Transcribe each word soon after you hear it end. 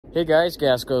Hey guys,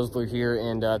 GasGuzler here,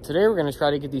 and today we're going to try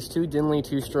to get these two Dinli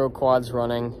two-stroke quads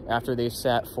running after they've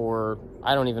sat for,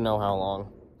 I don't even know how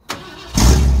long.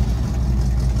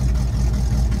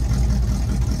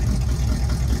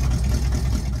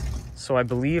 So I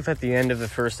believe at the end of the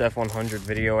first F100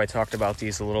 video, I talked about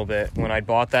these a little bit. When I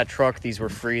bought that truck, these were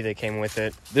free, they came with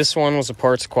it. This one was a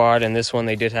parts quad, and this one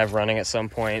they did have running at some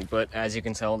point, but as you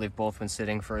can tell, they've both been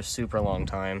sitting for a super long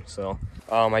time, so.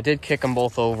 I did kick them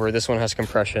both over. This one has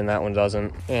compression, that one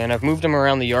doesn't. And I've moved them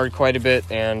around the yard quite a bit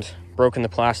and broken the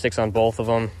plastics on both of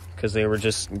them because they were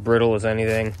just brittle as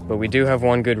anything. But we do have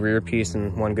one good rear piece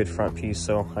and one good front piece,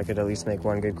 so I could at least make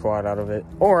one good quad out of it.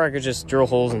 Or I could just drill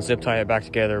holes and zip tie it back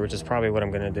together, which is probably what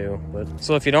I'm gonna do. But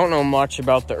so if you don't know much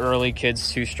about the early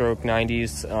kids two-stroke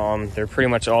 90s, they're pretty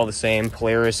much all the same.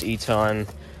 Polaris, Eton.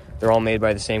 They're all made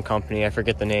by the same company. I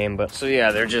forget the name, but so yeah,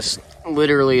 they're just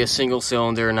literally a single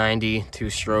cylinder 90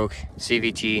 two-stroke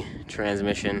CVT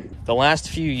transmission. The last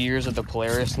few years of the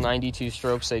Polaris 92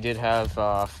 strokes, they did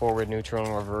have forward, neutral,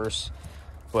 and reverse,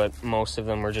 but most of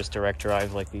them were just direct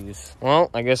drive like these. Well,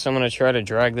 I guess I'm gonna try to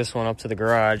drag this one up to the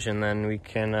garage and then we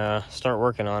can start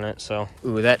working on it. So,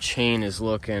 ooh, that chain is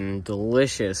looking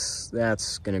delicious.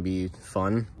 That's gonna be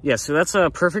fun. Yeah, so that's a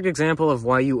perfect example of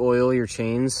why you oil your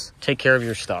chains. Take care of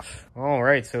your stuff. All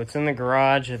right, so it's in the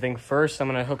garage. I think first I'm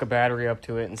gonna hook a battery up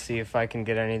to it and see if I can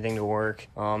get anything to work.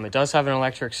 It does have an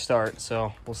electric start,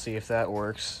 so we'll see if that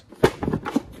works.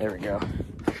 There we go.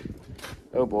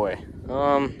 Oh boy.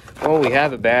 Well, we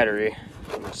have a battery.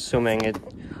 I'm assuming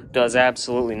it does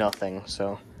absolutely nothing,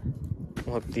 so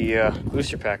we'll hook the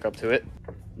booster pack up to it.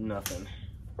 Nothing.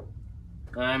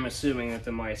 I'm assuming that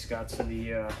the mice got to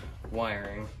the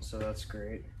wiring, so that's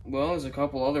great. Well, there's a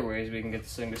couple other ways we can get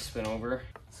this thing to spin over.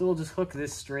 So we'll just hook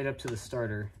this straight up to the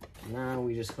starter. Now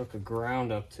we just hook a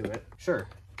ground up to it. Sure.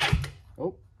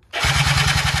 Oh.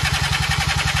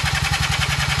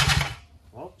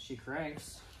 Well, she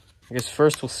cranks. I guess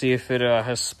first we'll see if it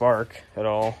has spark at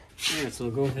all. All right, so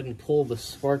we'll go ahead and pull the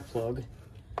spark plug.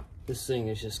 This thing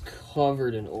is just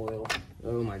covered in oil.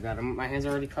 Oh my God, my hand's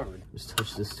already covered. Just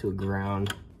touch this to a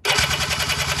ground.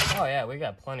 Oh yeah, we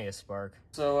got plenty of spark.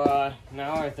 So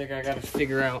now I think I gotta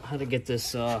figure out how to get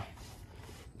this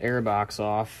air box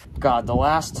off. God, the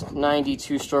last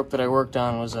 92 stroke that I worked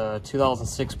on was a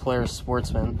 2006 Polaris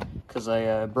Sportsman, because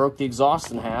I broke the exhaust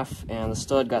in half and the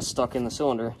stud got stuck in the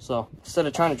cylinder. So instead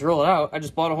of trying to drill it out, I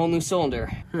just bought a whole new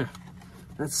cylinder.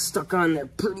 That's stuck on there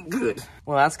pretty good.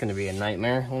 Well, that's gonna be a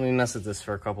nightmare. Let me mess with this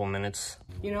for a couple minutes.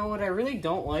 You know, what I really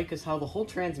don't like is how the whole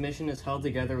transmission is held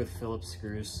together with Phillips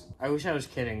screws. I wish I was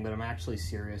kidding, but I'm actually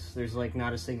serious. There's like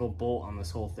not a single bolt on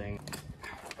this whole thing.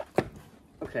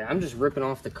 Okay, I'm just ripping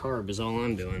off the carb is all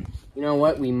I'm doing. You know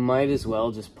what? We might as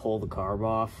well just pull the carb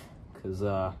off because,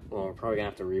 well, we're probably gonna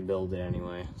have to rebuild it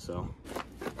anyway, so.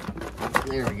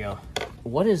 There we go.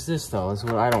 What is this though, is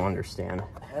what I don't understand.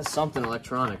 It has something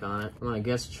electronic on it. I'm gonna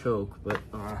guess choke, but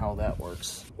I don't know how that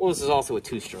works. Well, this is also a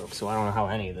two-stroke, so I don't know how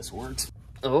any of this works.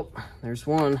 Oh, there's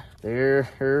one. There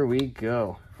we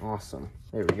go. Awesome.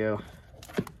 There we go.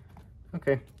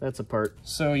 Okay, that's a part.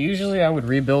 So usually I would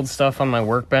rebuild stuff on my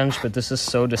workbench, but this is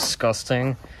so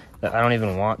disgusting that I don't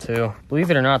even want to.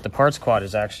 Believe it or not, the parts quad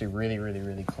is actually really, really,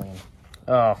 really clean.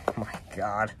 Oh my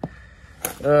God.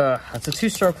 That's a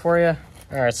two-stroke for you.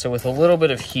 All right, so with a little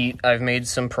bit of heat, I've made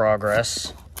some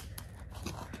progress.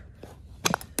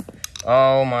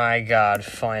 Oh my God,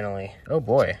 finally. Oh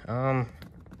boy,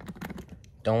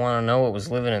 don't want to know what was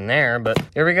living in there, but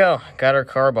here we go. Got our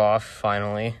carb off,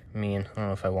 finally. I mean, I don't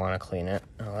know if I want to clean it.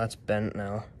 Oh, that's bent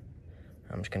now.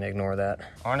 I'm just going to ignore that.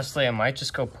 Honestly, I might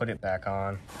just go put it back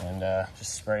on and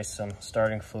just spray some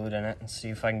starting fluid in it and see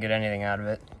if I can get anything out of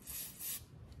it.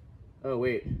 Oh,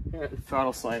 wait.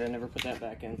 Throttle slide, I never put that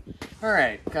back in. All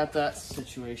right, got that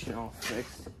situation all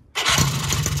fixed.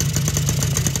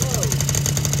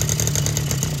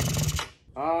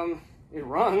 Whoa. It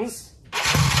runs.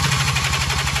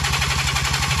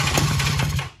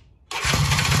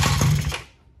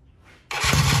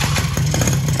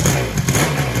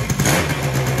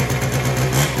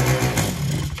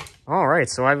 All right,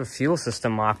 so I have a fuel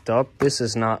system mocked up. This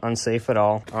is not unsafe at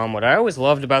all. What I always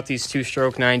loved about these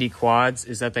two-stroke 90 quads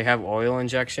is that they have oil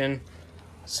injection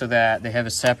so that they have a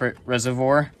separate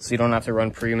reservoir so you don't have to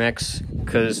run premix,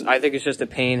 because I think it's just a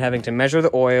pain having to measure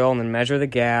the oil and then measure the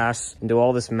gas and do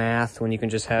all this math when you can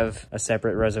just have a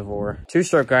separate reservoir.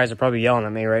 Two-stroke guys are probably yelling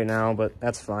at me right now, but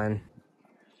that's fine.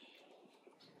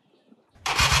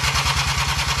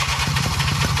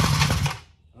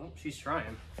 Oh, she's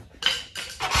trying.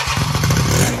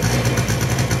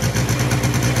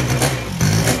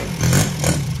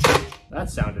 That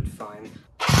sounded fine.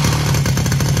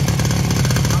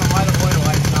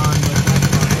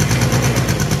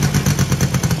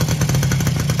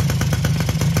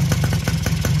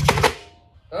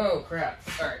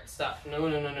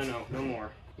 No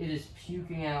more. It is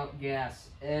puking out gas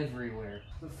everywhere.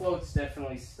 The float's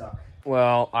definitely stuck.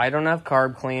 Well, I don't have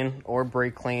carb clean or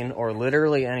brake clean or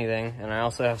literally anything, and I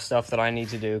also have stuff that I need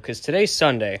to do because today's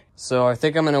Sunday. So I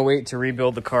think I'm gonna wait to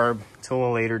rebuild the carb till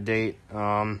a later date.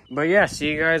 But yeah,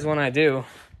 see you guys when I do.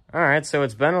 All right, so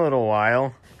it's been a little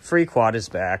while. Free quad is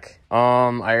back.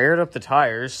 I aired up the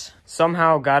tires,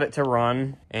 somehow got it to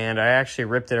run, and I actually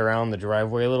ripped it around the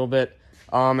driveway a little bit.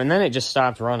 And then it just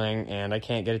stopped running, and I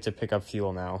can't get it to pick up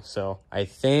fuel now. So I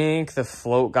think the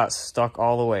float got stuck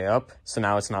all the way up, so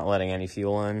now it's not letting any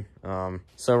fuel in.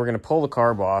 So we're gonna pull the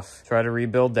carb off, try to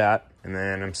rebuild that, and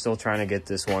then I'm still trying to get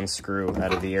this one screw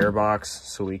out of the airbox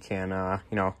so we can,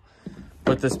 you know,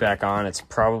 put this back on. It's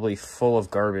probably full of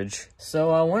garbage.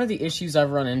 So one of the issues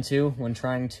I've run into when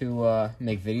trying to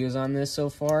make videos on this so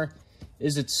far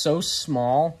is it's so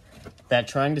small that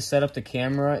trying to set up the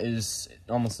camera is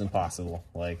almost impossible.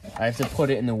 Like, I have to put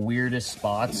it in the weirdest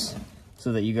spots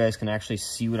so that you guys can actually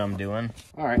see what I'm doing.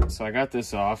 All right, so I got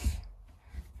this off.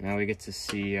 Now we get to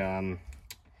see, you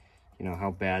know,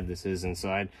 how bad this is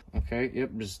inside. Okay,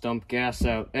 yep, just dump gas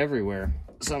out everywhere.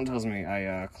 Something tells me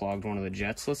I clogged one of the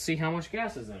jets. Let's see how much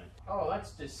gas is in it. Oh,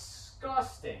 that's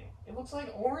disgusting. It looks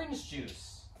like orange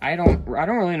juice. I don't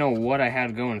really know what I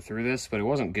had going through this, but it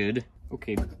wasn't good.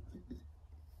 Okay.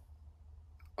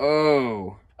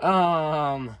 Oh,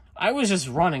 I was just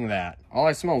running that. All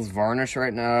I smell is varnish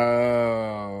right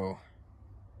now.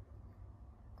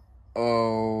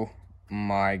 Oh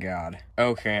my God.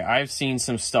 Okay, I've seen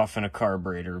some stuff in a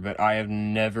carburetor, but I have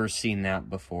never seen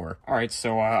that before. All right,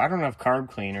 so I don't have carb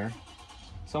cleaner,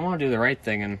 so I'm gonna do the right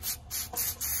thing, and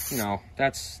you know,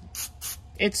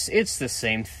 it's the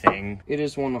same thing. It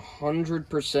is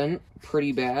 100%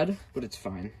 pretty bad, but it's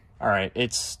fine. All right,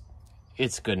 it's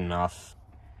good enough.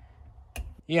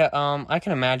 Yeah, I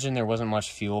can imagine there wasn't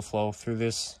much fuel flow through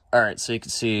this. All right, so you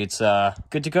can see it's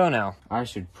good to go now. I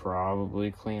should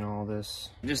probably clean all this.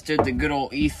 Just did the good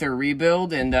old ether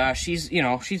rebuild, and she's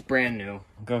brand new.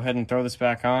 Go ahead and throw this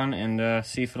back on and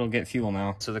see if it'll get fuel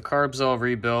now. So the carb's all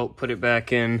rebuilt, put it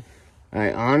back in.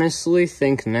 I honestly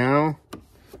think now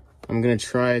I'm gonna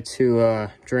try to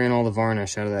drain all the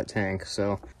varnish out of that tank.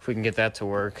 So if we can get that to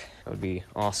work, that would be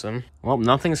awesome. Well,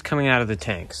 nothing's coming out of the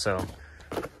tank, so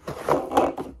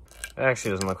it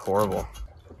actually doesn't look horrible.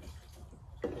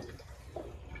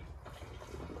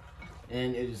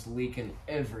 And it is leaking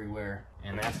everywhere,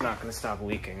 and that's not gonna stop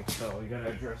leaking, so we gotta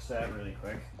address that really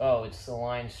quick. Oh, it's the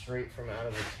line straight from out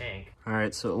of the tank. All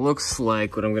right, so it looks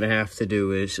like what I'm gonna have to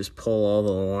do is just pull all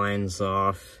the lines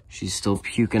off. She's still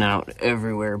puking out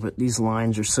everywhere, but these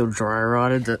lines are so dry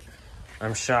rotted that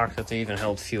I'm shocked that they even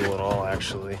held fuel at all,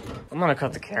 actually. I'm gonna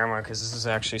cut the camera because this is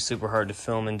actually super hard to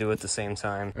film and do at the same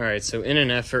time. All right, so in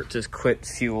an effort to quit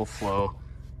fuel flow,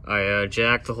 I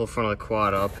jacked the whole front of the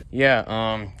quad up.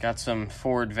 Yeah, got some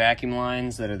forward vacuum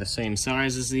lines that are the same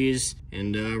size as these,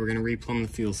 and we're gonna replumb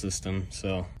the fuel system,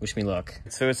 so wish me luck.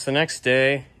 So it's the next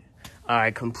day.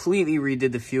 I completely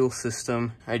redid the fuel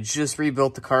system. I just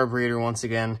rebuilt the carburetor once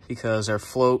again because our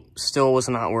float still was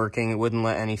not working. It wouldn't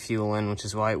let any fuel in, which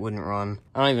is why it wouldn't run.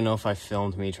 I don't even know if I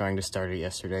filmed me trying to start it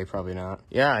yesterday. Probably not.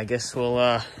 Yeah, I guess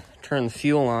we'll turn the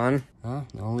fuel on. Oh,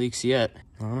 no leaks yet.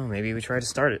 I don't know, maybe we try to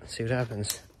start it, see what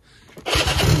happens.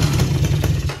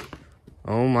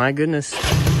 Oh my goodness.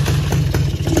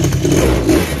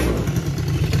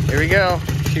 Here we go.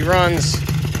 She runs.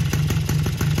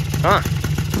 Huh.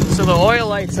 So the oil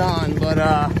light's on, but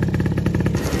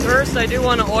first I do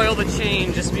want to oil the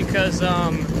chain just because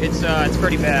it's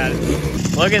pretty bad.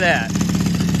 Look at that.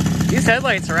 These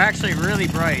headlights are actually really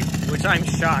bright, which I'm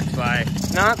shocked by.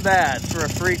 Not bad for a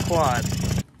free quad.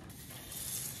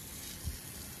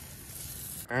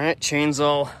 All right, chain's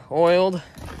all oiled.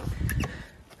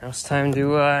 Now it's time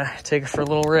to take it for a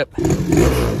little rip.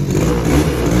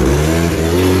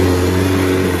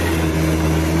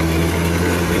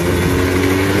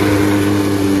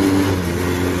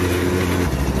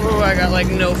 I got like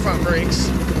no front brakes.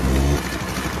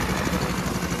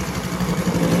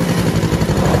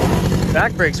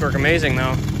 Back brakes work amazing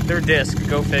though. They're disc,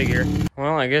 go figure.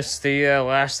 Well, I guess the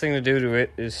last thing to do to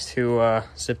it is to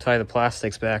zip tie the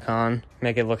plastics back on,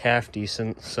 make it look half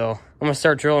decent. So I'm gonna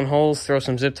start drilling holes, throw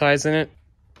some zip ties in it.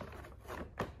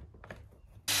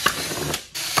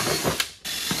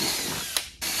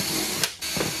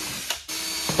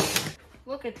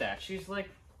 Look at that, she's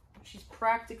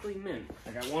practically mint.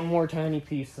 I got one more tiny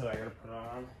piece that I gotta put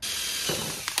on.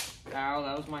 Ow,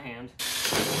 that was my hand.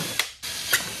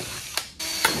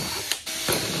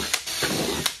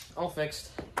 All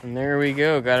fixed. And there we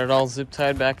go, got it all zip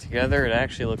tied back together. It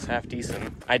actually looks half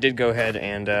decent. I did go ahead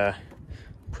and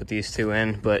put these two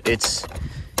in, but it's,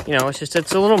 you know, it's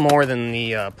a little more than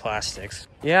the plastics.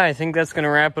 Yeah, I think that's gonna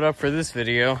wrap it up for this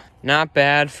video. Not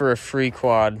bad for a free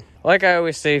quad. Like I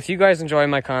always say, if you guys enjoy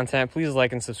my content, please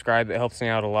like and subscribe. It helps me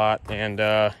out a lot. And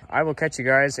I will catch you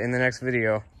guys in the next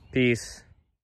video. Peace.